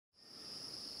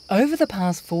Over the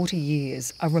past 40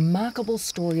 years, a remarkable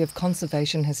story of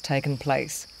conservation has taken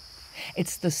place.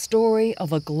 It's the story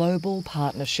of a global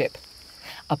partnership.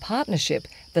 A partnership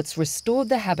that's restored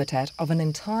the habitat of an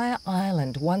entire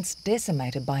island once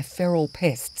decimated by feral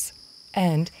pests.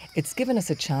 And it's given us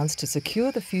a chance to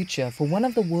secure the future for one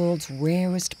of the world's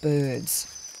rarest birds.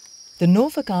 The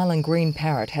Norfolk Island green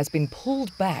parrot has been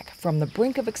pulled back from the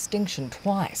brink of extinction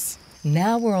twice.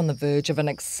 Now we're on the verge of an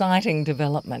exciting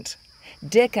development.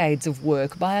 Decades of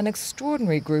work by an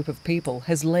extraordinary group of people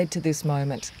has led to this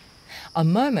moment. A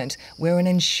moment where an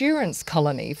insurance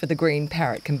colony for the green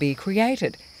parrot can be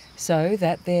created, so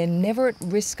that they're never at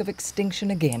risk of extinction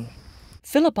again.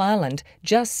 Phillip Island,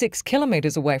 just 6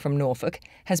 kilometres away from Norfolk,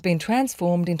 has been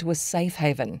transformed into a safe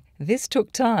haven. This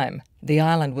took time. The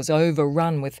island was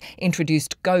overrun with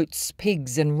introduced goats,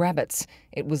 pigs and rabbits.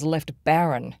 It was left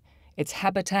barren, its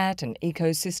habitat and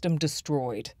ecosystem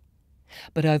destroyed.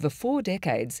 But over 4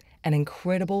 decades, an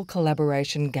incredible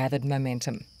collaboration gathered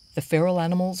momentum. The feral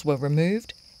animals were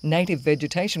removed, native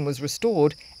vegetation was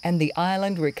restored, and the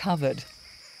island recovered.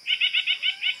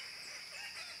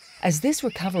 As this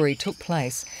recovery took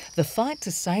place, the fight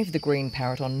to save the green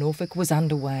parrot on Norfolk was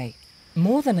underway.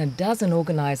 More than a dozen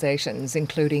organisations,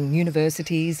 including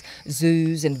universities,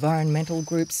 zoos, environmental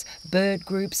groups, bird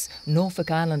groups,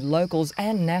 Norfolk Island locals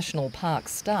and national park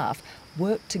staff,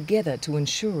 worked together to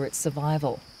ensure its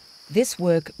survival. This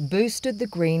work boosted the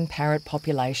green parrot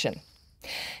population.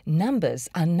 Numbers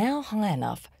are now high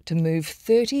enough to move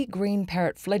 30 green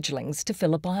parrot fledglings to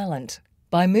Phillip Island.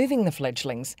 By moving the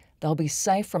fledglings, they'll be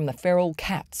safe from the feral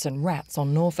cats and rats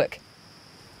on Norfolk.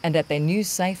 And at their new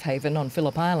safe haven on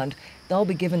Phillip Island, they'll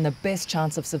be given the best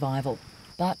chance of survival.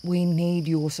 But we need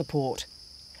your support.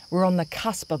 We're on the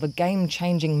cusp of a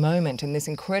game-changing moment in this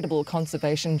incredible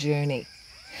conservation journey.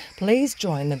 Please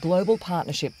join the global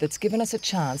partnership that's given us a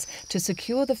chance to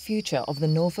secure the future of the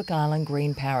Norfolk Island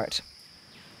green parrot.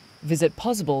 Visit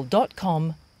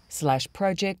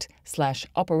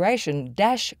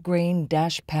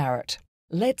possible.com/project/operation-green-parrot.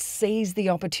 Let's seize the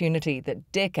opportunity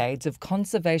that decades of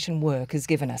conservation work has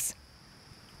given us.